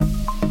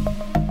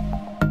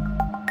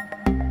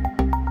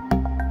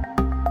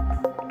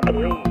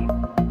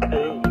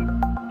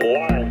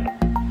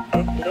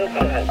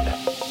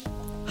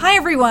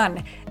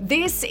everyone,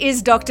 this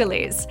is Dr.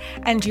 Liz,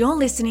 and you're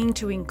listening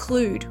to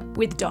Include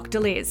with Dr.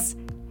 Liz.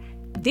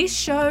 This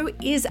show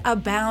is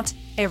about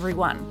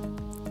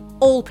everyone,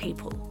 all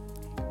people,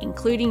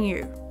 including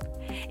you.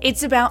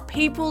 It's about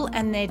people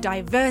and their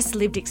diverse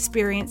lived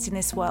experience in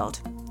this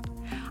world.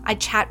 I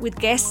chat with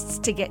guests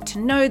to get to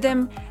know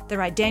them,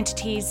 their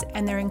identities,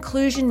 and their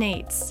inclusion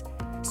needs,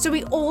 so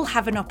we all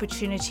have an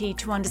opportunity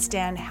to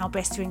understand how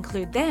best to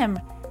include them,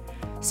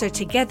 so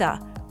together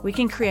we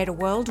can create a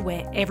world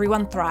where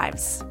everyone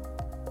thrives.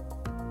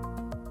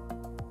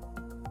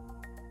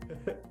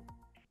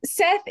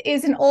 Seth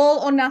is an all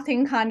or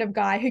nothing kind of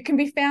guy who can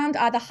be found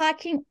either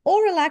hiking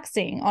or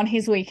relaxing on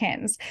his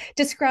weekends.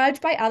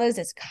 Described by others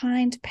as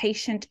kind,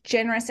 patient,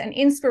 generous, and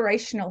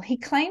inspirational, he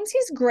claims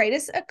his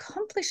greatest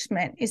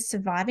accomplishment is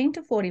surviving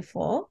to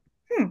 44.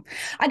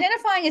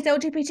 Identifying as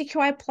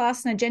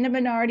LGBTQI+, and a gender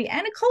minority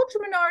and a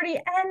cultural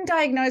minority, and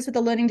diagnosed with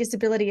a learning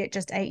disability at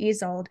just 8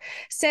 years old.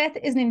 Seth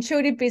is an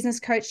intuitive business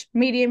coach,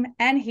 medium,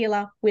 and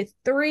healer with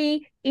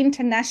 3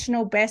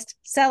 international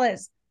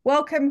bestsellers.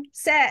 Welcome,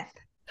 Seth.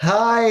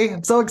 Hi,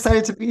 I'm so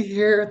excited to be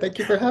here. Thank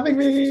you for having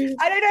me.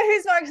 I don't know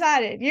who's more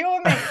excited, you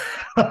or me.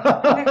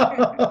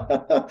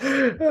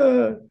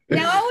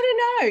 Now, I want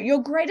to know,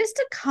 your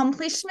greatest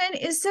accomplishment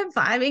is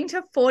surviving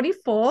to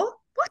 44?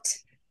 What?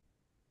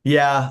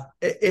 Yeah,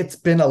 it's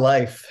been a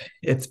life.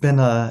 It's been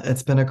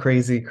a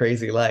crazy,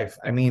 crazy life.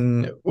 I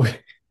mean,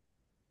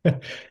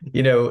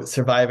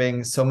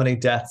 surviving so many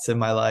deaths in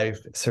my life,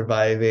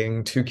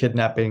 surviving 2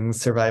 kidnappings,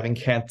 surviving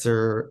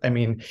cancer. I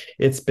mean,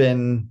 it's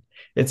been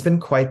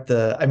quite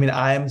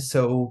I am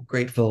so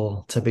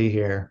grateful to be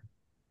here.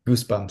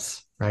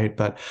 Goosebumps, right?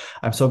 But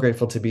I'm so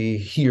grateful to be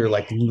here,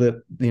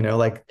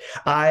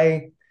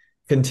 I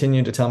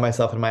continue to tell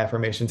myself in my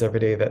affirmations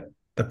every day that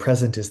the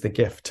present is the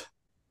gift.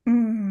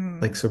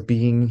 So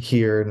being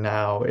here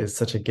now is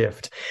such a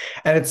gift.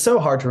 And it's so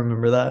hard to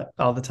remember that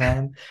all the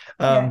time.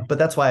 But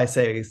that's why I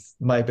say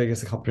my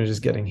biggest accomplishment is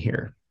getting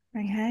here.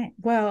 Okay.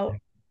 Well,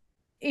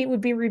 it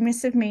would be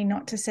remiss of me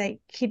not to say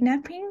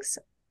kidnappings.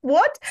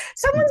 What?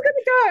 Someone's going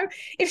to go.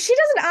 If she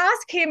doesn't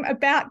ask him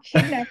about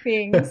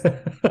kidnappings,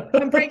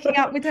 I'm breaking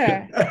up with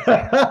her.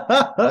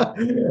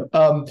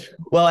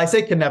 Well, I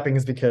say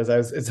kidnappings because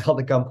it's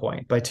held at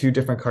gunpoint by 2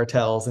 different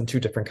cartels in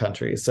 2 different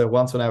countries. So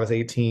once when I was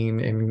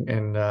 18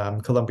 in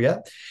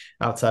Colombia,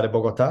 outside of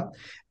Bogota,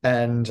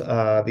 and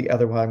the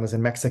other one was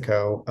in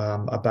Mexico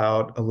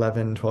about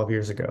 11, 12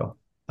 years ago.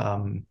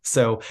 And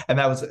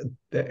that was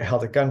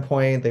held at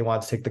gunpoint. They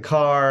wanted to take the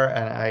car,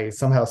 and I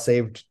somehow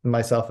saved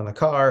myself in the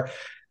car.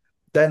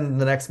 Then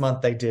the next month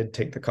they did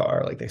take the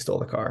car, they stole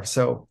the car.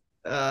 So,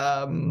 but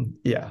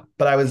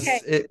I was,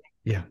 okay.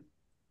 Yeah.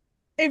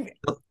 If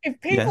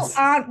people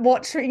aren't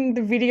watching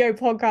the video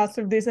podcast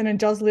of this and are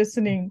just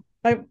listening,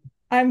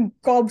 I'm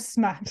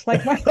gobsmacked.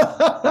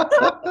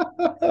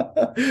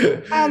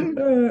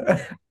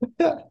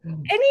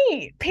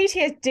 Any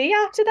PTSD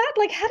after that?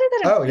 How did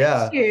that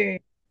affect you?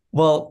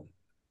 Well,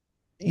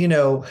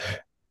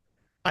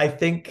 I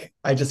think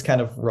I just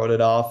kind of wrote it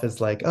off as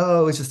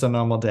it's just a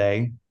normal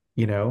day,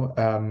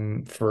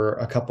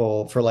 for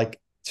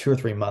 2 or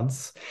 3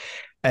 months.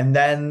 And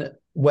then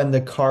when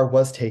the car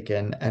was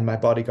taken and my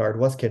bodyguard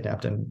was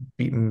kidnapped and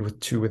beaten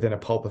within a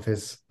pulp of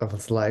his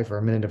life, or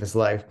a minute of his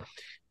life,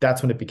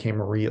 that's when it became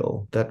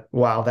real that,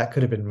 wow, that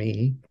could have been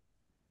me.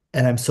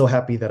 And I'm so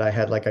happy that I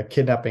had a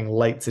kidnapping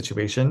light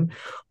situation,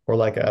 or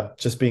a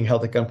just being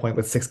held at gunpoint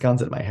with 6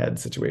 guns at my head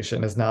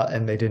situation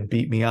and they didn't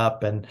beat me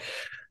up. And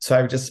so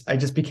I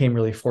just became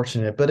really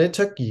fortunate, but it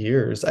took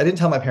years. I didn't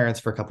tell my parents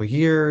for a couple of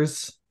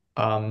years.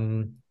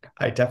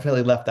 I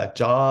definitely left that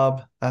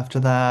job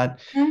after that.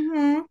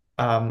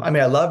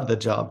 I loved the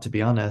job, to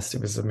be honest. It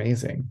was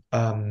amazing.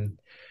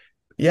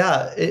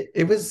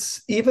 It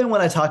was, even when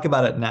I talk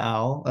about it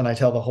now and I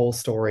tell the whole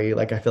story,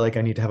 I feel like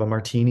I need to have a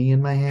martini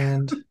in my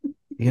hand,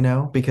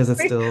 because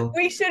it's still...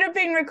 We should have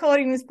been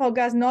recording this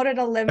podcast not at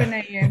 11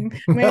 a.m.,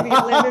 maybe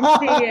 11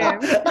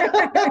 p.m.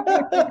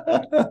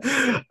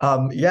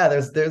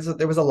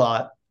 There was a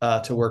lot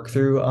to work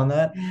through on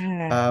that.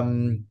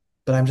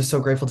 But I'm just so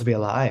grateful to be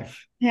alive.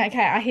 Yeah,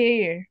 okay, I hear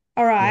you.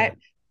 All right. Yeah.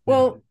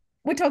 Well,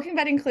 we're talking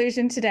about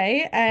inclusion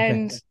today,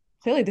 and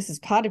clearly this is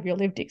part of your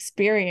lived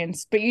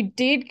experience, but you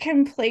did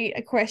complete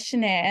a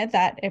questionnaire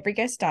that every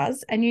guest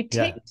does, and you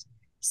ticked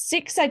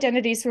 6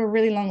 identities from a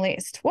really long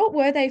list. What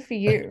were they for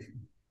you?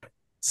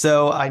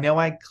 So I know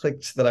I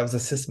clicked that I was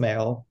a cis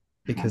male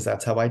because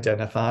that's how I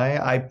identify.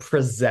 I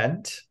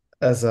present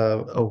as a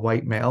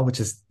white male,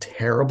 which is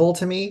terrible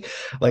to me.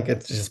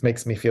 It just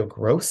makes me feel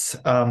gross.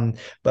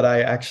 But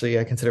I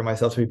consider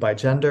myself to be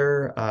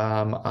bigender.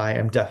 I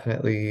am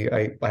definitely,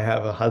 I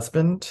have a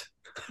husband.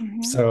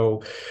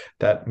 So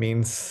that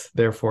means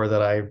therefore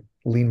that I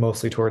lean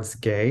mostly towards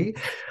gay.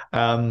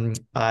 I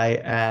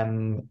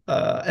am,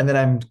 and then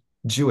I'm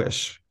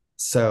Jewish.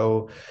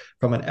 So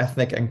from an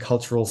ethnic and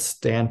cultural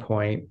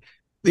standpoint,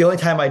 the only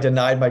time I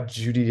denied my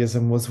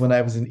Judaism was when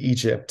I was in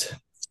Egypt.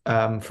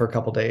 for a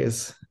couple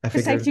days. I For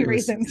figured safety it was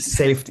reasons.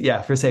 safe.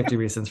 Yeah, for safety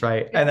reasons,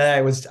 right? And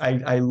then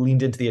I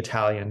leaned into the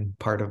Italian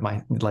part of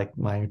my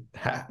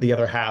the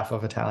other half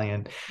of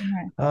Italian.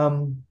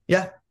 Right.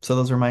 Yeah. So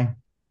those were my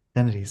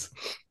identities.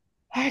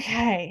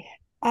 Okay.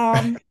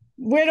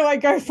 Where do I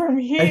go from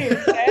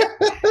here,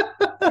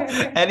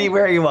 Seth?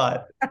 Anywhere you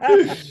want.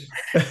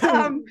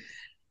 um,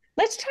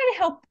 let's try to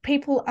help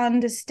people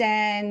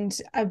understand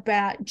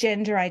about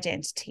gender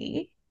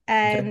identity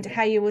and Okay.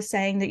 how you were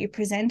saying that you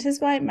present as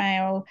white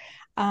male.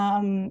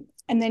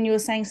 And then you were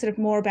saying sort of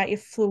more about your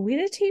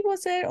fluidity,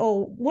 was it?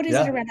 Or what is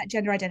it Yeah. around that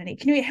gender identity?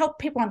 Can you help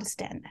people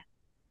understand that?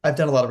 I've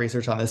done a lot of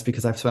research on this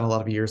because I've spent a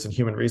lot of years in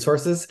human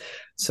resources.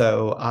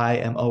 So I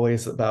am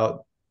always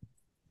about,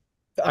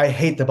 I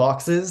hate the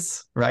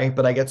boxes, right?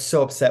 But I get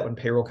so upset when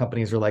payroll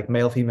companies are like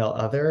male, female,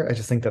 other. I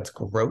just think that's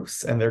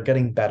gross and they're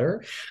getting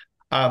better.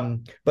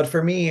 But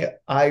for me,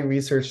 I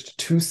researched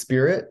two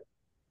spirit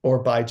or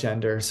bi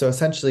gender. So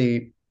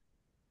essentially,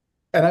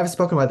 and I've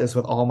spoken about this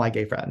with all my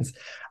gay friends.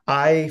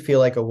 I feel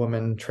like a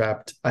woman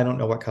trapped. I don't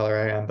know what color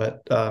I am,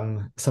 but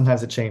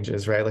sometimes it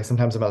changes, right? Like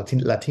sometimes I'm a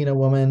Latina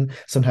woman,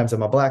 sometimes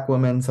I'm a Black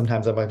woman,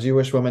 sometimes I'm a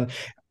Jewish woman.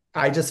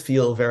 I just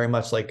feel very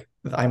much like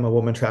I'm a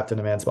woman trapped in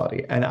a man's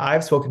body. And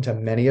I've spoken to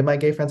many of my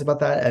gay friends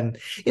about that. And,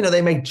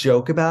 they may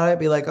joke about it,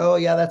 be like, oh,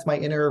 yeah, that's my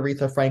inner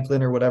Aretha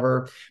Franklin or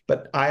whatever.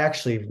 But I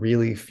actually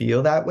really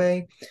feel that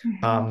way.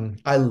 Mm-hmm.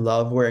 I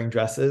love wearing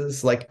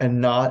dresses, like,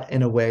 and not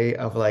in a way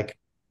of like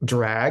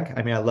drag.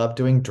 I mean, I love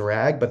doing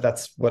drag, but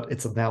that's what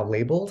it's now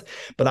labeled.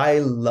 But I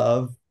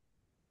love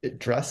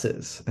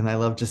dresses and I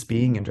love just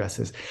being in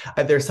dresses.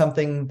 There's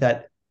something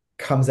that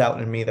comes out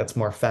in me that's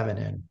more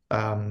feminine.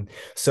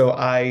 So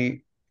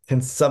I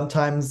can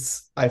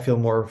sometimes I feel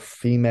more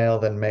female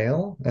than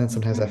male, and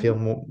sometimes I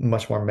feel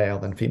much more male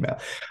than female.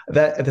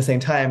 That at the same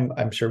time,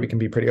 I'm sure we can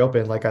be pretty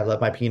open. Like I love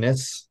my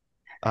penis.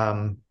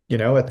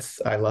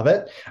 I love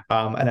it.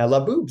 And I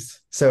love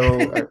boobs.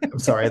 So I'm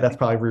sorry, that's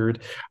probably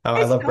rude.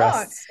 I It's love not.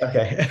 breasts.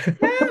 Okay.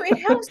 No, it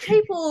helps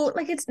people.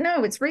 Like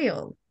it's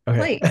real.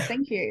 Okay. Please,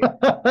 thank you.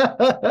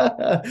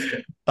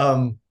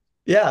 um,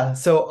 yeah,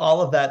 so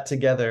all of that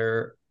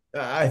together,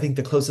 I think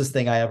the closest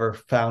thing I ever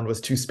found was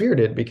two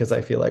spirited because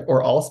I feel like,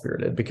 or all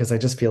spirited because I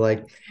just feel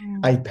like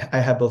Mm. I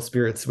have both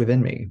spirits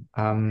within me.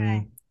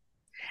 Okay.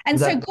 And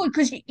Is so that good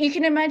because you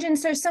can imagine.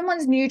 So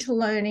someone's new to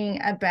learning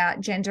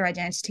about gender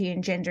identity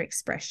and gender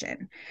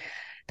expression.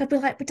 They'll be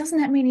like, but doesn't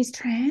that mean he's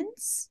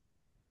trans?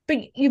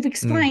 But you've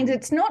explained mm,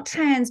 it's not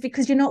trans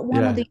because you're not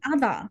one or yeah, the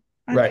other.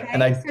 right.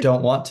 And I Okay. So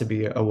don't want to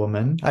be a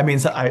woman. I mean,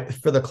 so I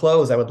for the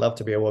clothes, I would love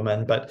to be a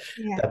woman, but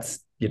yeah. that's,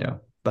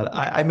 but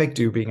I make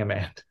do being a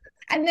man.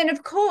 And then,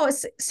 of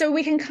course, so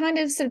we can kind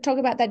of sort of talk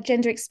about that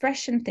gender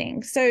expression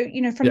thing. So,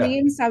 from Yeah, the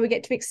inside, we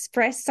get to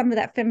express some of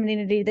that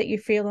femininity that you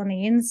feel on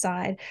the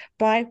inside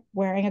by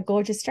wearing a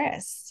gorgeous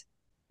dress.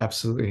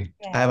 absolutely.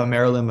 I Yeah. have a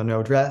Marilyn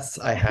Monroe dress.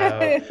 I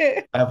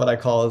have what I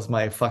call as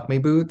my fuck me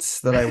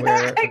boots that I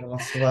wear every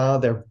once in a while.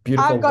 They're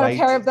beautiful I've got a white.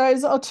 pair of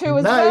those or two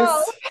as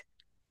well. Nice.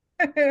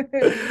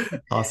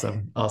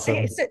 Awesome.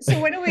 Okay, Awesome. so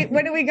when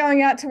are we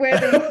going out to wear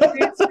these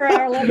boots for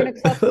our 11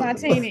 o'clock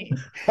martini?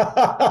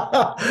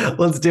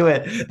 Let's do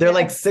it. They're Yeah.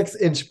 like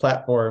 6-inch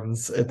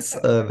platforms. It's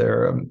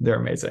they're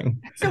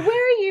amazing. So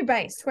where are you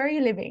based? Where are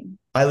you living?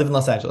 I live in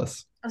Los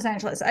Angeles. Los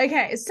Angeles.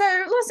 Okay, so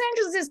Los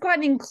Angeles is quite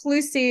an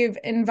inclusive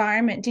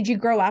environment. Did you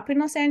grow up in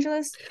Los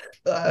Angeles?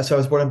 So I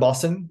was born in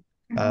Boston.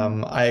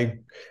 Mhm. I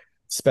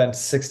spent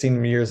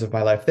 16 years of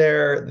my life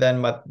there.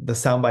 Then the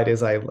soundbite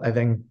is I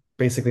then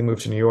basically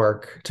moved to New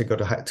York to go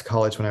to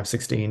college when I was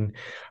 16.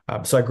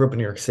 So I grew up in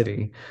New York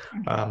City.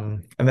 Okay.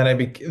 And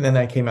then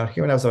I came out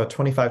here when I was about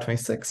 25,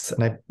 26.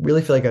 And I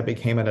really feel like I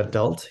became an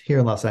adult here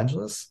in Los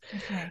Angeles.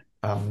 Okay.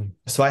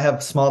 So I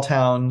have small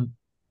town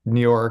New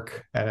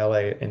York and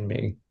LA in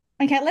me.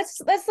 Okay, let's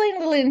lean a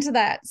little into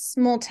that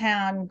small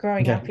town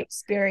growing Okay. up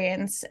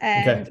experience Okay.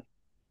 and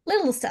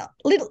little Seth,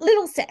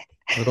 little Seth.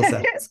 Little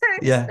Seth. So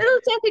Yeah. little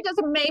Seth who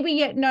doesn't maybe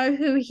yet know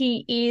who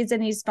he is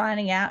and he's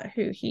finding out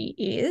who he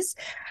is.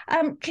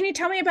 Can you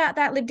tell me about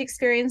that lived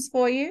experience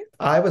for you?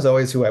 I was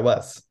always who I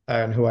was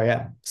and who I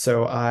am.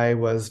 So I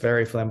was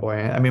very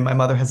flamboyant. I mean, my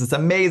mother has this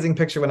amazing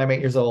picture when I'm 8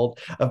 years old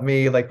of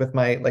me, like with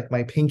my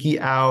pinky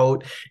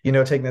out,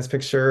 taking this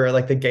picture,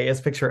 like the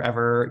gayest picture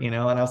ever, and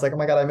I was like, oh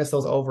my God, I miss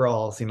those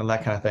overalls,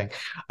 that kind of thing.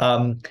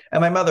 And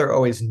my mother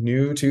always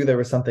knew too, there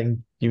was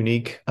something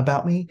unique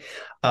about me.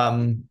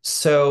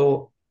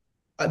 So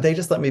they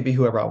just let me be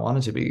whoever I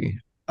wanted to be.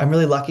 I'm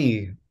really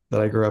lucky that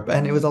I grew up,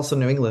 and it was also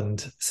New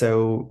England.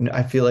 So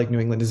I feel like New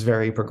England is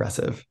very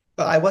progressive.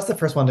 I was the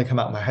first one to come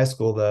out in my high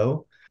school,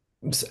 though,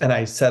 and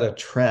I set a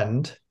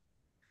trend.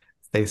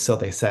 They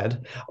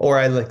said, or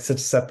I like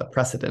set the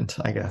precedent,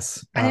 I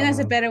guess. I think that's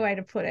a better way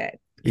to put it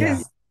Yeah,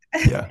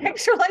 because yeah,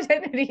 sexual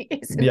identity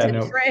isn't yeah. a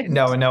No, trend.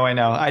 no, no.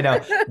 I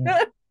know.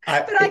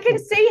 But I can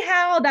see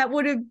how that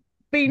would have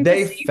been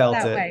They perceived felt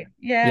that it. way.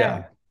 Yeah.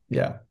 Yeah.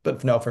 Yeah.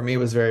 But no, for me it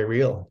was very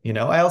real.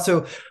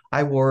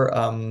 I wore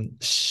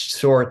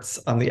shorts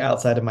on the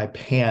outside of my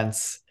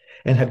pants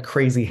and had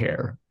crazy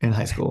hair in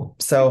high school.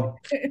 So,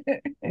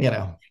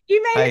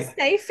 You made it I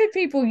safe for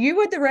people. You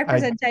were the I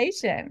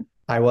representation.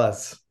 I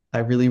was. I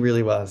really,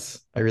 really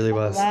was. I really I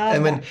was. love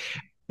And that.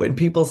 when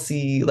people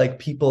see, like,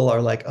 people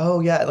are like,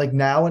 oh yeah, like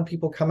now when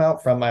people come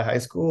out from my high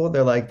school,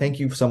 they're like, thank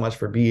you so much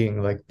for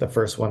being like the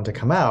first one to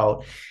come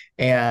out.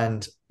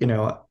 And,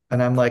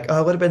 and I'm like,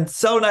 oh, it would have been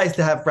so nice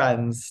to have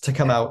friends to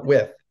come out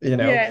with.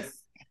 Yes.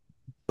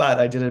 But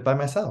I did it by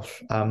myself,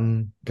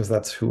 because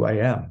that's who I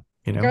am.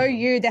 Go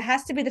you. There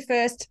has to be the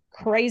first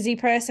crazy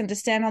person to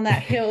stand on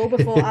that hill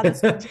before others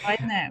can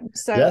join them.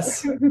 So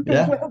Yes.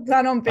 Yeah. well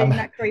done on I'm being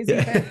that crazy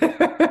person.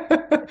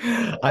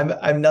 yeah.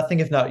 I'm nothing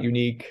if not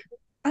unique.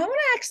 I want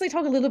to actually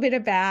talk a little bit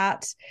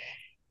about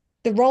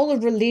the role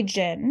of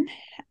religion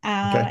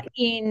Okay.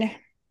 in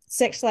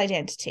sexual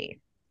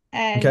identity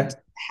Okay. and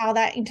how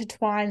that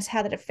intertwines,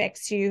 how that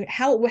affects you,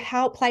 how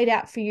it played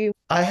out for you.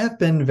 I have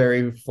been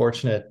very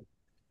fortunate.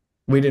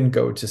 We didn't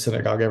go to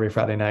synagogue every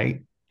Friday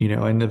night,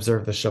 and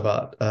observe the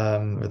Shabbat,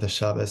 or the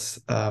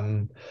Shabbos.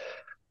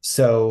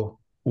 So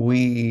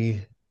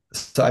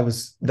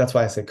that's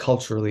why I say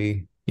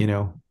culturally,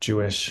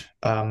 Jewish.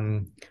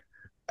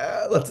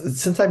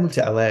 Since I moved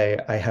to LA,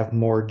 I have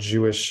more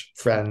Jewish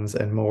friends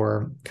and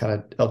more kind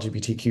of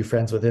LGBTQ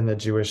friends within the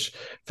Jewish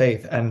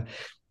faith. And,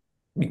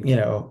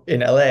 in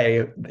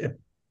LA,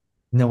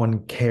 no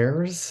one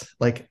cares.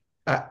 Like,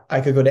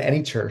 I could go to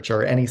any church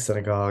or any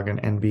synagogue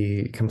and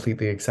be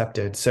completely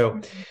accepted. So,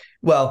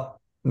 well,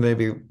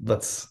 maybe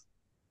let's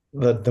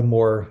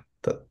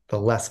the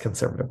less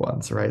conservative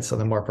ones, right? So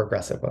the more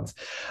progressive ones.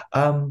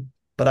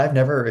 But I've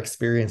never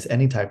experienced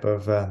any type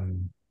of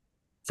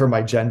for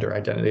my gender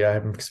identity. I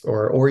haven't,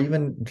 or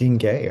even being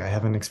gay. I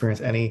haven't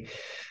experienced any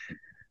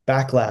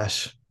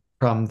backlash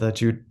from the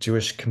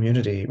Jewish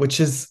community,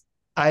 which is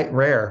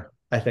rare,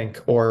 I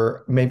think.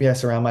 Or maybe I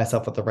surround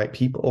myself with the right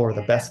people, or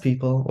the best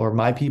people, or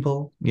my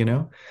people.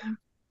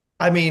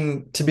 I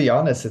mean, to be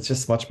honest, it's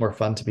just much more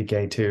fun to be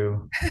gay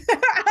too.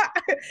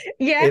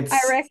 Yeah, I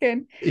It's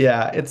reckon.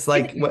 Yeah, it's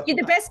like what. You're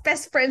the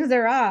best friends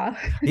there are.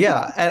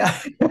 Yeah,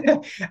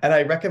 and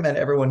I recommend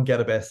everyone get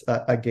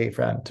a gay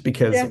friend,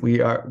 because Yeah.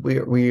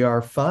 we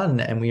are fun,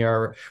 and we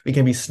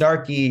can be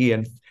snarky,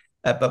 and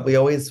but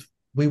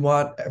we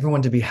want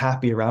everyone to be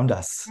happy around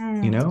us.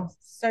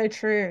 So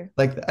true.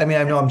 Like, I mean,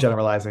 I know I'm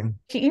generalizing.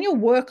 In your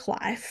work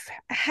life,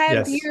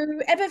 have Yes.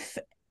 you ever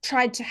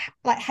tried to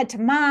like had to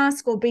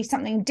mask or be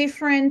something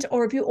different,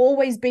 or have you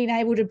always been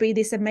able to be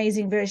this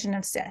amazing version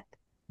of Seth?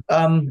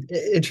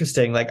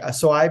 Interesting. Like,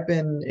 so I've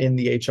been in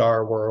the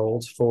HR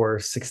world for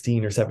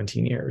 16 or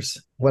 17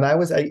 years. When I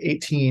was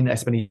 18, I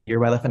spent a year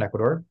by life in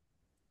Ecuador,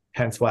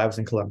 hence why I was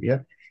in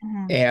Colombia.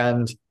 Mhm.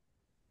 And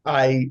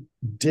I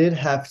did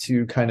have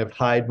to kind of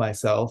hide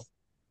myself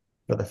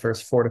for the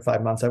first 4 to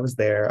 5 months I was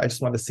there. I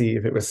just wanted to see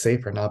if it was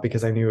safe or not,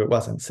 because I knew it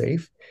wasn't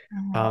safe.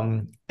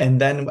 Mhm.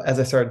 And then as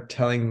I started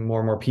telling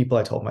more and more people,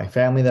 I told my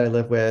family that I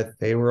live with,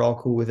 they were all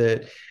cool with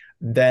it.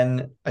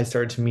 Then I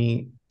started to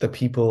meet the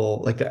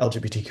people, like the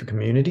LGBTQ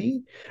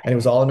community, and it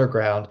was all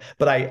underground.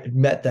 But I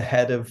met the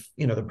head of,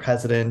 the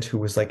president, who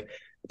was like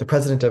the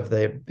president of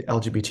the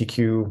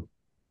LGBTQ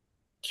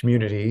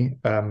community,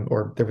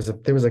 or there was a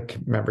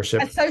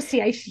membership.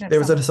 Association of There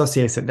was some. an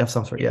association of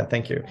some sort. Yeah,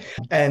 thank you.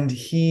 And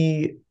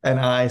he and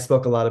I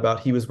spoke a lot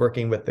about, he was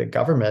working with the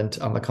government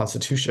on the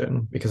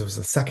Constitution, because it was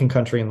the second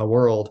country in the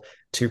world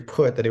to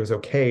put that it was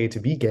okay to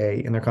be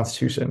gay in their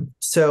Constitution.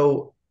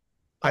 So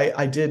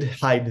I did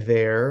hide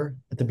there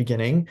at the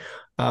beginning.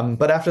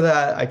 But after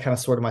that, I kind of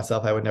swore to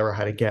myself I would never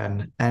hide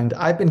again. And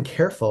I've been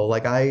careful.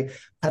 Like, I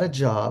had a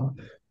job.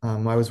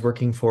 I was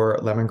working for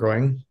lemon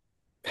growing,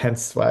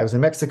 hence why I was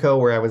in Mexico,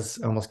 where I was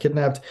almost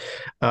kidnapped.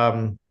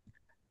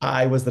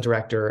 I was the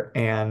director,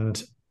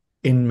 and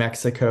in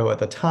Mexico at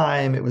the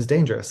time, it was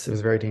dangerous. It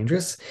was very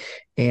dangerous.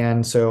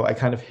 And so I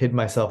kind of hid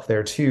myself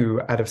there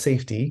too, out of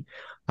safety.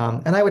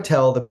 And I would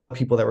tell the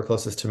people that were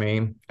closest to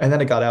me, and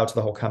then it got out to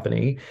the whole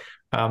company.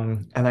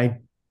 And I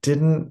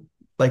didn't,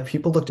 like,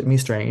 people looked at me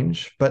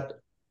strange, but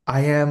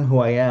I am who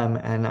I am,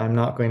 and I'm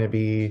not going to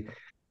be,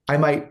 I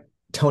might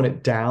tone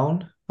it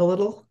down a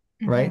little,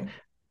 right? Mhm.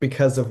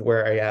 Because of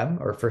where I am,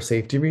 or for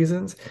safety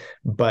reasons.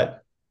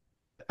 But,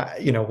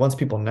 once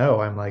people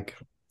know, I'm like,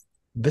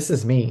 this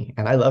is me,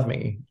 and I love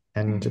me.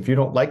 And if Mhm. you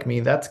don't like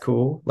me, that's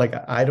cool. Like,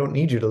 I don't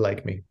need you to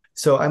like me.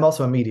 So I'm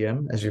also a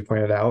medium, as you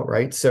pointed out,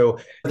 right? So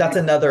that's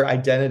another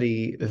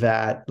identity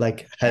that,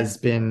 like, has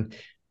been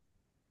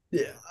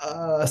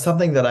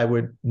something that I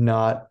would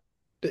not,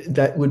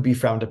 that would be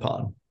frowned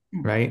upon,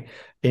 right?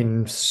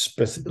 In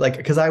specific, like,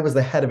 because I was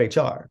the head of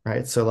HR,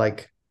 right? So,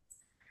 like,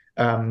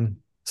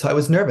 so I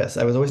was nervous.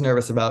 I was always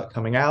nervous about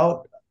coming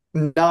out,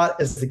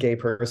 not as a gay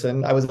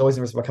person. I was always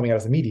nervous about coming out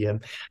as a medium.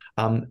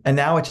 And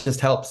now it just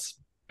helps.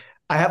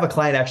 I have a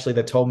client actually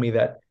that told me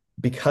that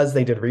because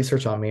they did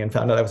research on me and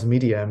found out I was a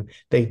medium,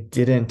 they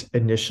didn't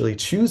initially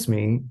choose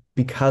me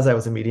because I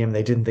was a medium.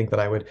 They didn't think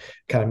that I would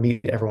kind of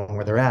meet everyone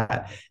where they're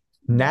at.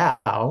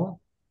 Now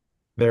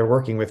they're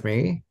working with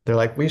me. They're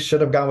like, we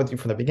should have gone with you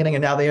from the beginning.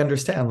 And now they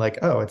understand, like,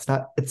 oh, it's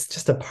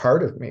just a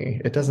part of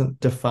me. It doesn't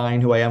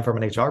define who I am from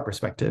an HR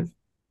perspective.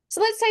 So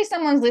let's say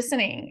someone's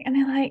listening and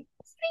they're like,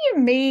 do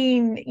you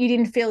mean you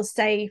didn't feel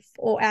safe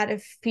or out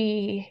of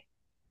fear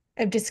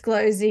of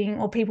disclosing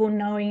or people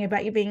knowing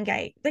about you being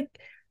gay? Like,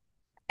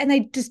 and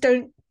they just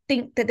don't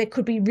think that there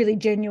could be really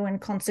genuine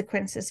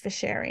consequences for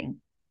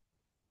sharing.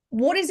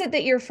 What is it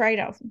that you're afraid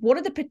of? What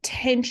are the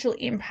potential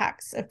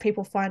impacts of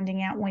people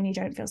finding out when you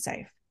don't feel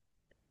safe?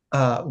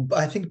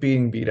 I think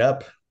being beat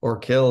up or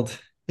killed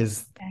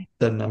is Okay.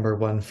 the number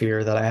one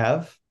fear that I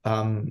have.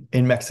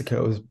 In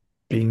Mexico, is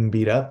being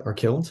beat up or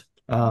killed.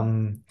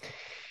 In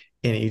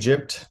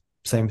Egypt,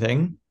 same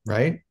thing,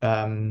 right?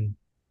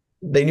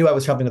 They knew I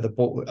was talking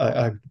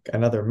to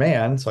another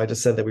man, so I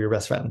just said that we were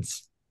best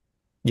friends,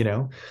 you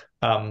know,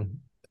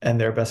 and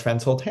their best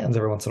friends hold hands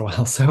every once in a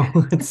while. So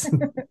it's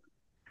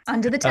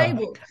Under the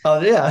table.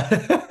 oh yeah.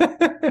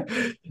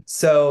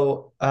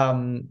 So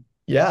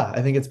yeah,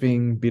 I think it's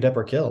being beat up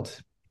or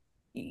killed.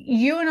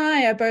 You and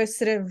I are both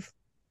sort of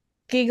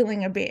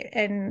giggling a bit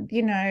and,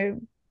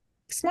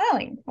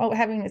 smiling while we're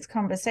having this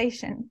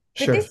conversation.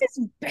 But this Sure.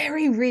 is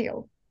very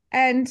real.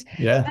 And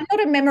Yeah. I'm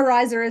not a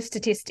memorizer of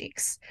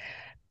statistics,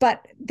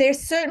 but there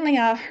certainly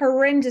are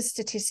horrendous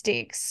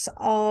statistics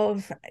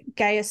of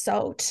gay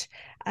assault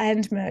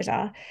and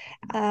murder.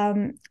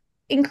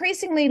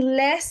 Increasingly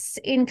less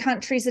in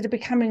countries that are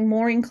becoming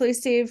more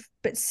inclusive,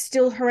 but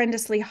still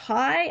horrendously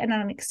high and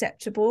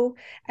unacceptable.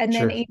 And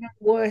then Sure. even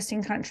worse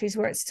in countries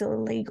where it's still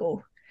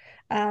illegal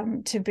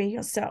to be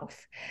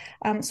yourself.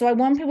 So I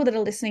want people that are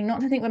listening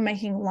not to think we're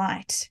making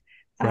light.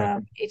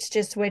 Right. It's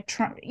just we're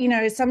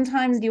trying,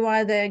 sometimes you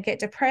either get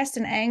depressed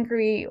and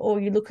angry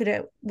or you look at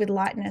it with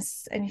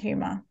lightness and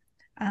humor.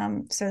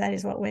 So that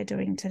is what we're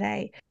doing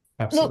today.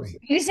 Look, Absolutely.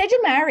 you said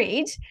you're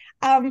married,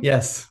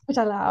 Yes. which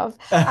I love.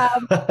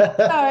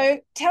 So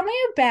tell me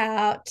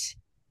about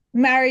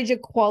marriage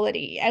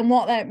equality and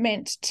what that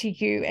meant to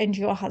you and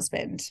your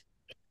husband.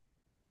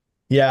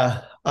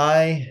 Yeah,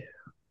 I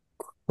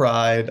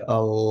cried a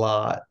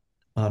lot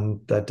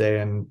on that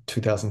day in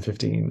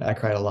 2015. I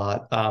cried a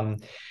lot.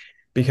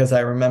 Because I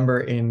remember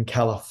in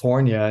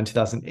California in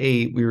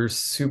 2008,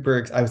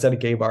 I was at a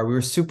gay bar. We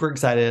were super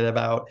excited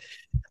about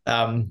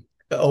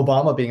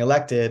Obama being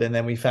elected. And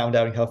then we found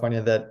out in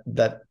California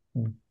that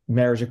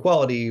marriage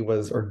equality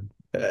was, or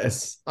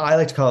as I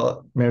like to call it,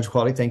 marriage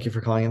equality. Thank you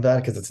for calling it that,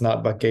 because it's not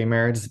about gay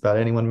marriage. It's about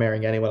anyone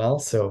marrying anyone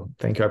else. So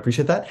thank you. I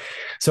appreciate that.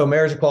 So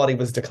marriage equality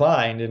was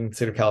declined in the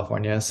state of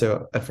California.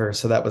 So at first,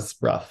 so that was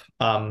rough.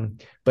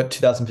 But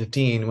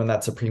 2015, when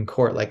that Supreme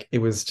Court, like, it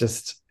was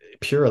just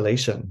pure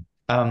elation.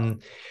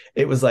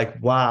 It was like,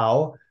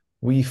 wow,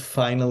 we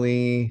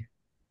finally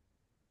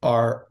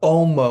are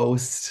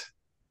almost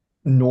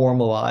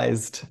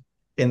normalized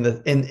in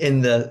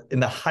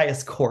the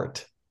highest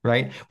court,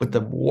 right? With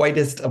the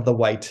whitest of the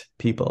white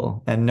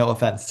people. And no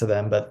offense to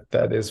them, but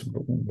that is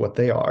what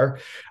they are.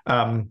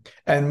 And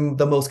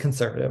the most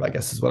conservative, I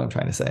guess, is what I'm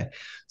trying to say.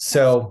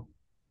 So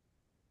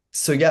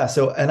yeah,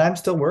 and I'm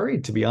still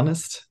worried, to be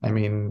honest. I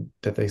mean,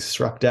 that they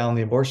struck down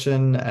the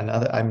abortion and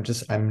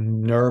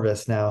I'm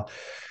nervous now.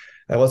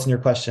 That wasn't your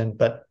question,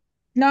 but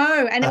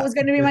No, and it uh, was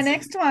going to be my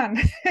this, next one.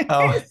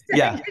 oh So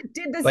yeah, you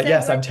did the but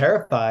yes, segue. I'm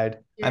terrified.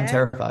 I'm Yeah.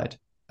 terrified.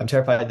 I'm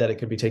terrified that it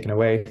could be taken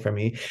away from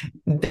me.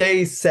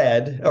 They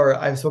said, or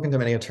I've spoken to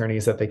many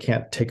attorneys, that they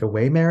can't take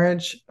away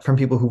marriage from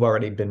people who've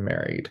already been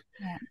married,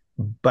 Yeah.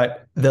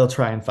 but they'll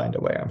try and find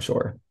a way, I'm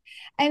sure.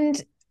 And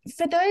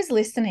for those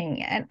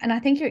listening, and I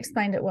think you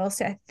explained it well,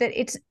 Seth, that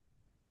it's,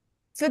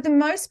 for the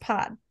most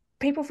part,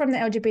 people from the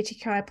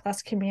LGBTQI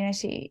plus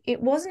community,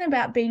 it wasn't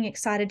about being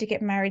excited to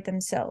get married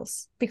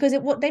themselves, because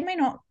they may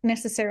not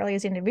necessarily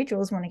as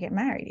individuals want to get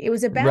married. It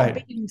was about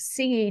Right. being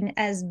seen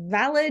as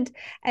valid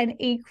and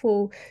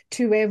equal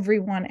to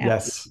everyone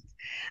else.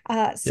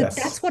 Yes. So that's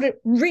Yes. what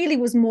it really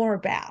was more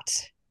about.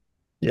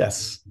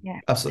 Yes. Yeah.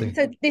 And Absolutely.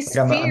 so this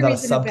Like I'm fear not a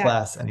isn't about,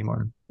 subclass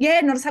anymore.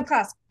 yeah, not a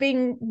subclass,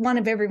 being one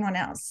of everyone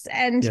else.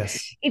 And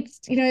Yes. it's,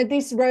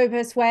 this Roe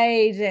versus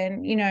Wade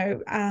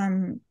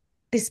and,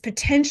 this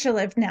potential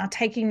of now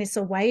taking this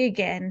away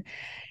again.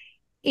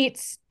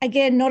 It's,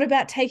 again, not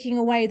about taking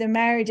away the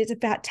marriage. It's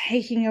about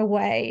taking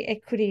away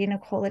equity and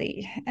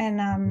equality. And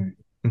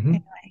Mm-hmm.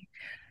 anyway,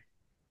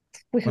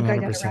 we could go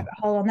down a 100%. rabbit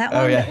hole on that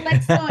Oh one, but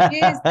let's not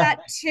use yeah. that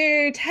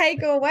to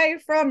take away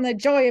from the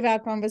joy of our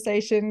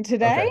conversation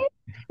today. Okay.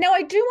 Now,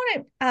 I do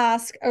want to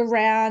ask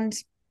around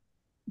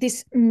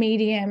this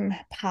medium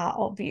part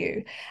of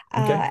you.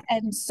 Okay.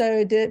 And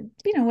so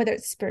whether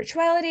it's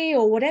spirituality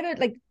or whatever,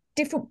 like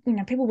different,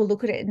 people will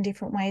look at it in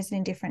different ways and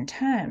in different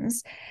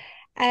terms.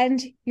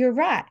 And you're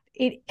right,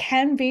 it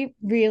can be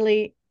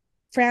really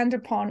frowned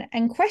upon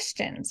and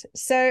questioned.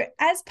 So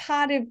as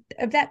part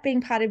of that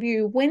being part of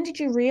you, when did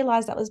you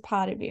realize that was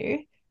part of you?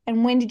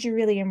 And when did you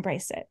really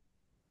embrace it?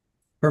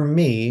 For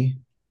me,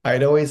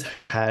 I'd always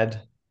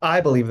had,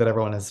 I believe that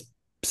everyone is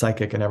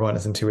psychic and everyone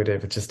is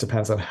intuitive. It just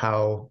depends on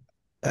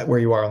where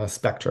you are on the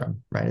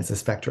spectrum, right? It's a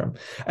spectrum,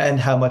 and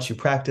how much you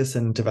practice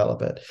and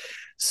develop it.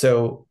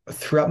 So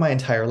throughout my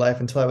entire life,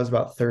 until I was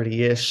about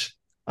 30-ish,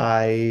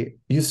 I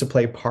used to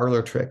play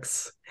parlor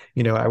tricks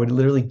I would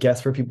literally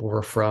guess where people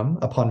were from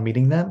upon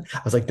meeting them.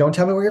 I was like, don't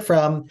tell me where you're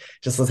from.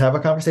 Just let's have a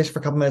conversation for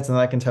a couple minutes and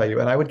then I can tell you.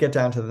 And I would get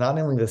down to not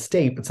only the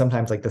state, but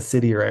sometimes like the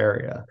city or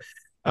area.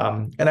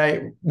 And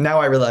I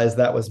realize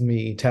that was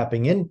me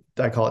tapping in.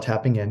 I call it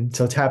tapping in.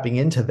 So tapping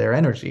into their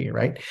energy,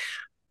 right?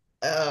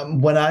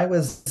 When I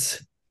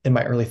was in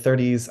my early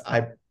 30s,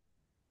 I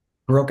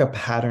broke a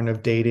pattern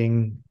of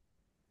dating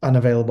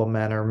unavailable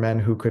men or men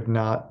who couldn't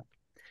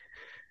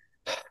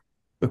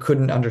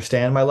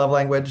understand my love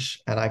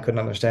language and I couldn't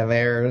understand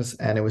theirs.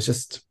 And it was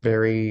just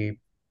very,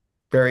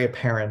 very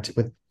apparent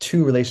with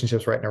two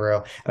relationships right in a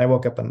row. And I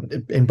woke up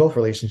in both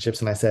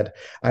relationships and I said,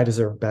 I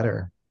deserve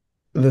better.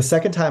 The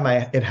second time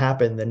it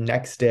happened, the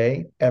next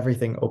day,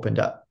 everything opened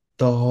up.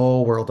 The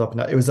whole world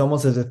opened up. It was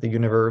almost as if the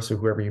universe or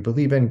whoever you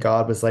believe in,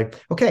 God was like,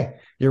 okay,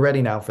 you're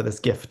ready now for this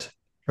gift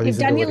or You've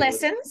these done your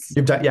abilities. lessons.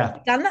 You've done, yeah.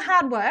 You've done the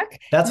hard work.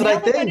 That's what I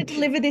Now we're going to think.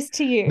 deliver this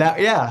to you. Now,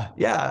 yeah.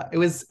 Yeah.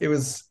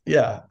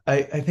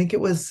 I think it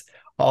was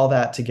all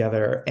that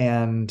together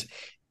and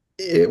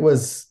it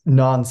was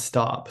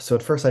nonstop. So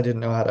at first I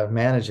didn't know how to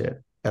manage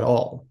it at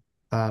all.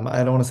 I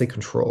don't want to say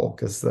control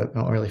because I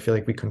don't really feel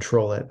like we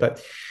control it,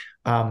 but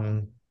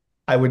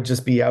I would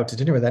just be out to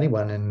dinner with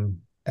anyone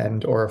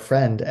and or a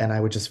friend, and I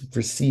would just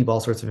receive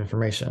all sorts of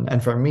information.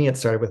 And for me, it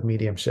started with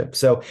mediumship.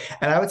 So,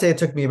 and I would say it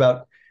took me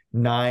about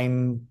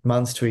 9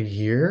 months to a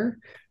year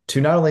to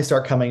not only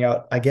start coming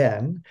out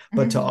again,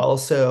 but to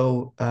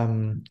also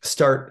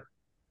start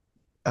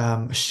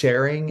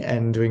sharing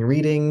and doing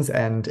readings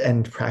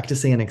and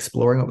practicing and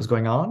exploring what was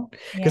going on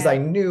because I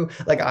knew,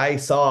 like, I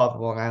saw the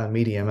Long Island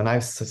Medium and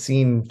I've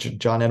seen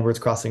John Edwards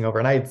crossing over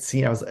and I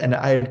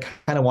had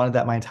kind of wanted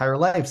that my entire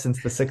life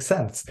since The Sixth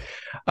Sense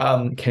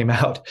came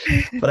out,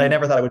 but I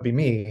never thought it would be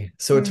me.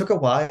 So it took a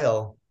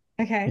while.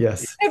 Okay.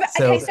 Yes. No,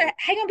 okay, so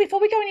hang on,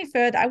 before we go any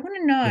further, I want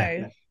to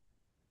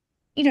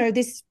know,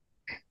 this,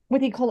 what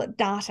do you call it,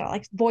 data,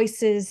 like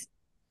voices,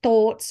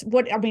 thoughts,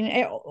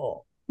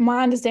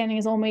 my understanding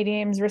is all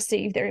mediums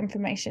receive their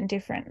information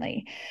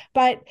differently.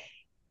 But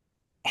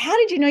how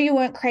did you know you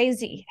weren't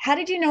crazy? How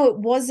did you know it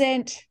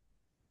wasn't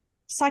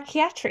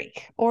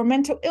psychiatric or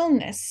mental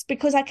illness?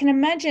 Because I can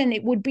imagine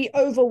it would be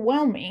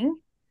overwhelming.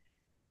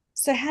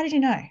 So how did you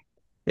know?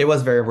 It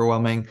was very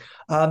overwhelming.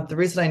 The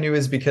reason I knew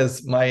is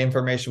because my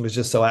information was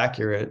just so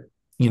accurate.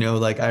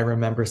 Like I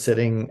remember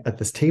sitting at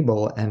this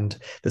table and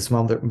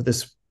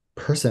this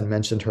person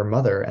mentioned her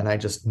mother, and I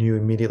just knew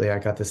immediately. I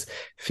got this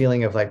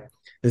feeling of like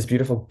this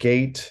beautiful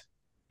gate.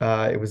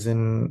 It was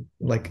in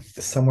like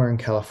somewhere in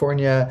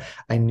California.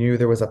 I knew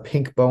there was a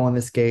pink bow on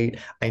this gate.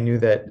 I knew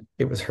that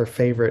it was her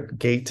favorite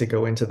gate to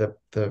go into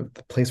the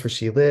place where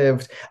she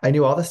lived. I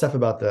knew all the stuff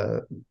about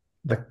the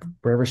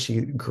wherever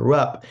she grew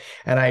up,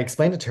 and I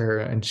explained it to her.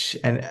 And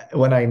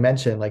when I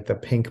mentioned like the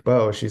pink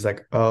bow, she's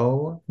like,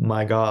 "Oh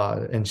my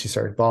God!" And she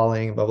started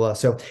bawling, blah blah.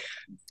 So,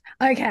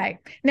 okay,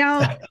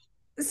 now,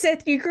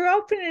 Seth, you grew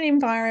up in an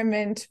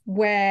environment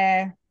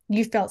where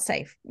you felt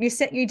safe.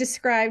 You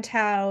described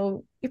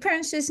how your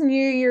parents just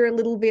knew you're a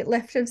little bit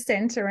left of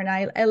center, and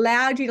I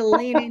allowed you to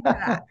lean into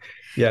that.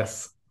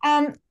 Yes.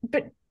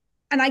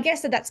 And I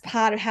guess that's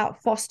part of how it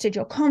fostered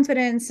your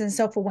confidence and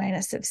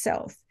self-awareness of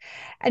self.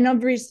 And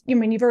obviously,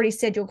 you've already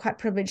said you're quite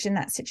privileged in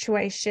that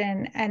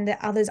situation, and that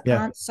others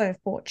aren't so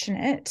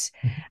fortunate.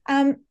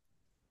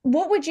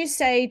 What would you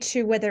say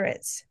to whether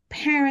it's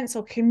parents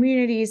or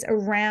communities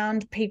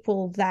around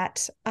people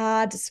that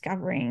are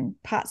discovering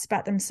parts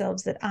about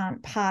themselves that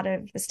aren't part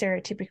of the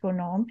stereotypical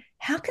norm?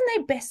 How can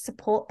they best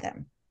support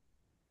them?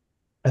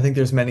 I think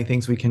there's many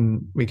things we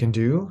can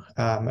do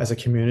as a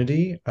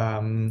community.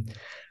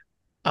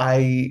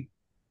 I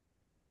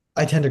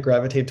tend to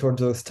gravitate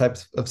towards those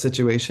types of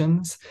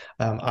situations.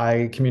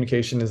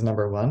 Communication is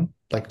number one,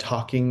 like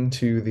talking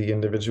to the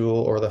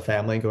individual or the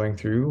family going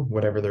through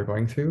whatever they're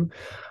going through.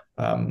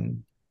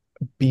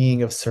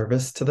 Being of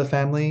service to the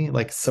family,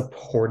 like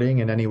supporting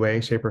in any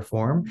way, shape, or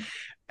form.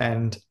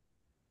 And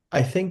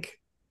I think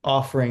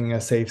offering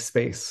a safe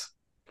space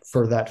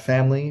for that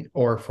family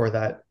or for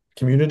that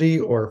community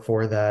or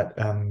for that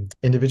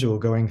individual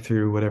going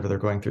through whatever they're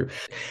going through.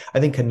 I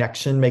think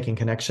making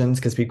connections,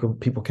 because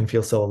people can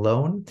feel so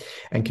alone,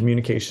 and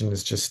communication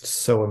is just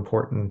so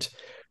important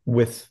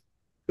with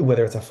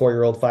whether it's a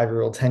 4-year-old,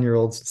 5-year-old,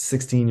 10-year-old,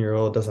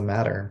 16-year-old, doesn't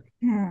matter.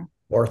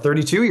 Or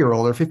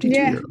 32-year-old or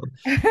 52-year-old.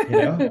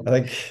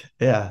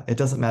 It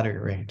doesn't matter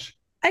your age.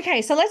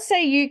 Okay, so let's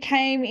say you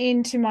came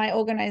into my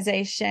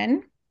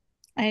organization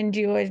and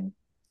you were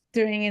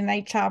doing an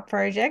HR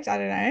project, I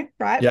don't know,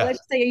 right? Yeah. But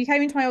let's say you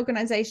came into my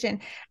organization.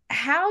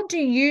 How do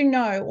you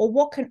know, or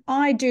what can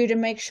I do to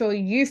make sure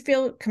you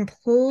feel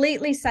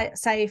completely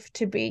safe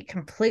to be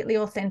completely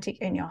authentic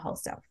in your whole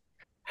self?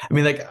 I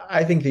mean, like,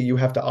 I think that you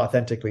have to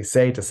authentically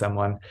say to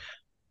someone,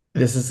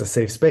 this is a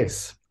safe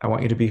space. I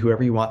want you to be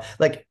whoever you want.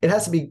 Like, there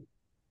has to be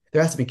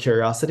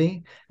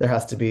curiosity, there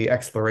has to be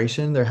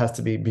exploration, there has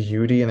to be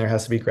beauty, and there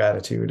has to be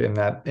gratitude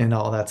in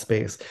all that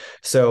space.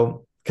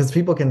 So, because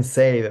people can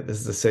say that this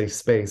is a safe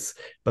space,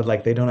 but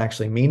like they don't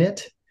actually mean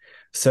it.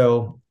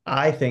 So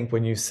I think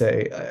when you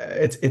say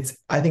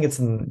I think it's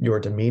in your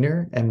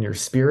demeanor and your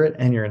spirit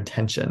and your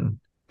intention.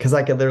 Because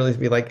I could literally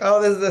be like,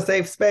 oh, this is a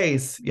safe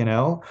space,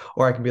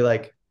 or I can be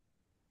like,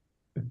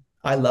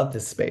 I love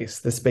this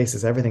space. This space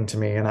is everything to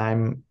me, and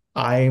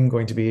I'm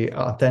going to be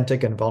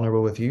authentic and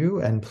vulnerable with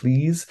you. And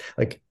please,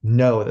 like,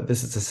 know that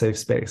this is a safe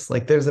space.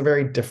 Like, there's a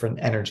very different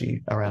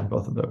energy around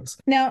both of those.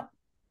 Now,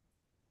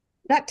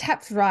 that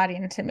taps right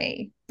into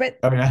me. But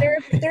Oh yeah.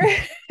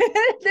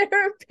 there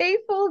are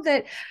people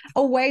that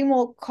are way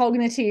more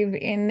cognitive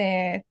in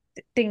their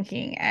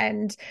thinking,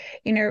 and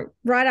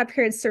right up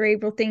here at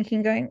cerebral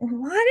thinking, going,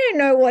 well, I don't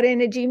know what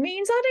energy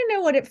means. I don't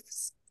know what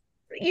it's,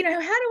 how do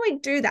I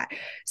do that?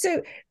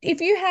 So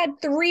if you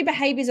had 3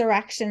 behaviors or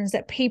actions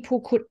that people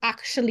could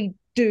actually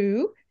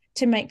do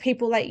to make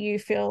people like you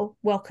feel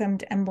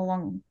welcomed and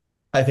belong.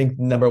 I think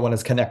number one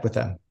is connect with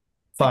them.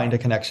 Find a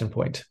connection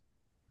point.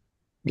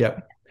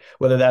 Yep.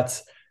 Whether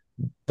that's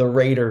the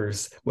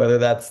Raiders, whether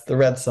that's the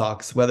Red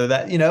Sox, whether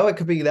that, it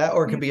could be that,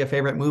 or it could be a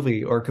favorite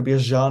movie, or it could be a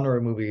genre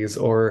of movies,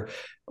 or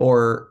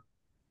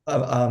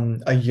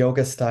a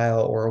yoga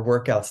style or a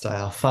workout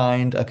style.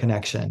 Find a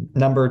connection.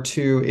 Number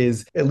 2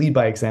 is lead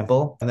by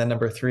example. And then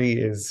number 3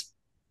 is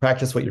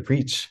practice what you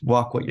preach.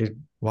 Walk what you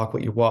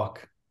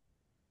walk.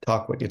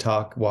 Talk what you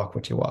talk. Walk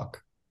what you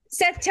walk.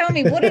 Seth, tell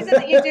me, what is it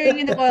that you're doing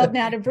in the world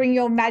now to bring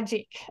your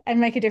magic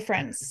and make a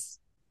difference?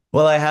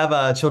 Well, I have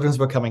a children's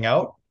book coming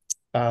out.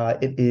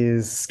 It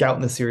is Scout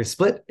in the Series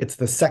Split. It's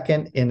the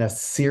second in a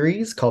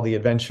series called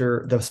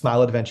the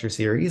Smile Adventure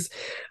series.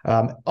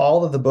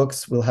 All of the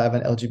books will have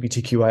an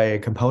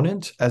LGBTQIA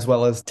component, as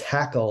well as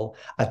tackle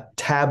a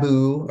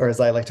taboo, or as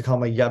I like to call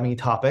them, a yummy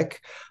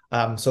topic.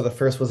 So the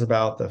first was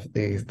about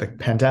the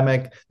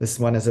pandemic. This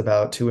one is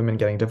about 2 women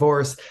getting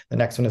divorced. The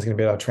next one is going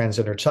to be about a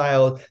transgender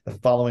child. The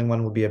following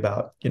one will be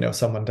about,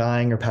 someone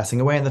dying or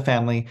passing away in the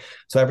family.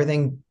 So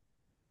everything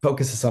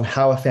focuses on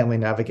how a family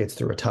navigates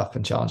through a tough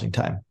and challenging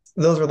time.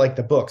 Those are like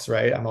the books,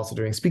 right? I'm also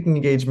doing speaking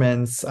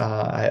engagements.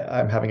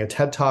 I'm having a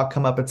TED Talk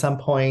come up at some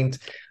point.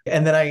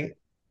 And then I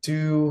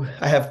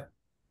have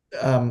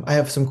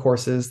some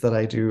courses that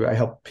I do. I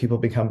help people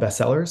become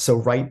bestsellers. So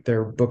write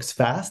their books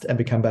fast and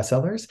become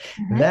bestsellers.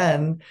 Mm-hmm.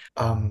 Then,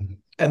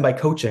 and by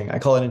coaching, I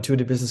call it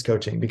intuitive business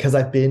coaching, because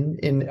I've been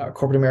in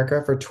corporate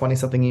America for 20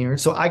 something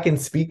years. So I can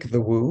speak the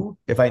woo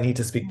if I need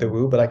to speak the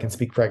woo, but I can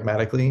speak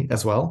pragmatically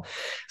as well.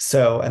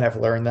 So, and I've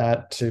learned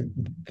that to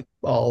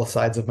all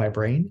sides of my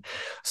brain.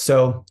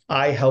 So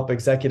I help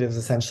executives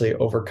essentially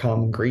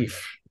overcome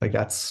grief. Like,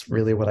 that's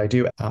really what I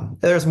do.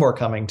 There's more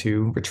coming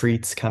too,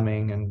 retreats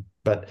coming,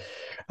 but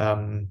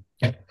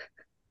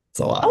it's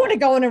a lot. I want to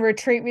go on a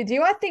retreat with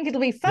you. I think it'll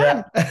be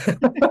fun. Yeah.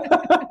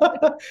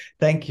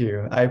 Thank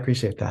you. I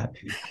appreciate that.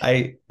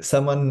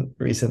 Someone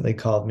recently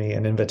called me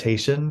an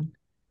invitation.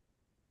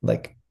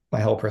 Like, my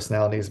whole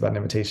personality is about an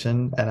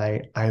invitation. And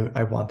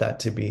I want that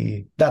to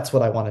be, that's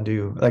what I want to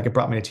do. Like, it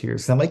brought me to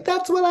tears. I'm like,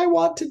 that's what I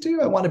want to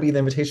do. I want to be the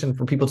invitation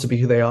for people to be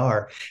who they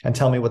are and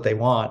tell me what they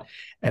want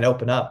and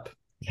open up.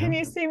 Can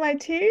you see my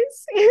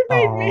tears?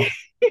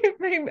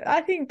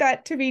 I think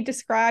that to be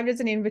described as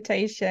an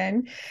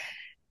invitation.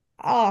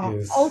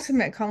 Oh,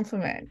 ultimate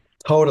compliment.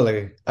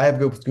 Totally. I have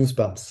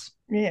goosebumps.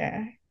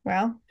 Yeah.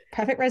 Well,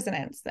 perfect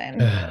resonance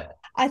then.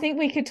 I think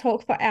we could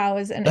talk for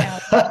hours and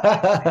hours.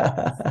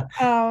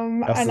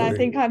 And I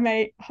think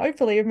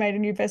hopefully have made a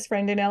new best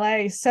friend in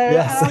LA. So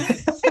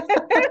yes.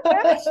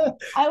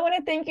 I want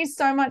to thank you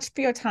so much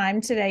for your time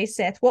today,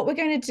 Seth. What we're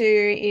going to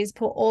do is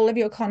put all of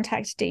your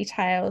contact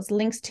details,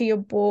 links to your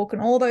book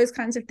and all those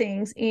kinds of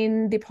things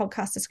in the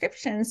podcast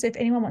description. So if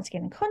anyone wants to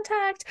get in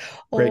contact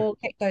or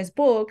get those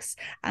books,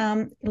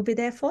 it'll be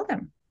there for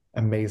them.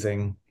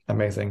 Amazing.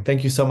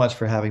 Thank you so much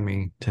for having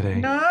me today.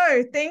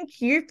 No,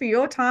 thank you for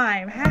your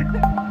time.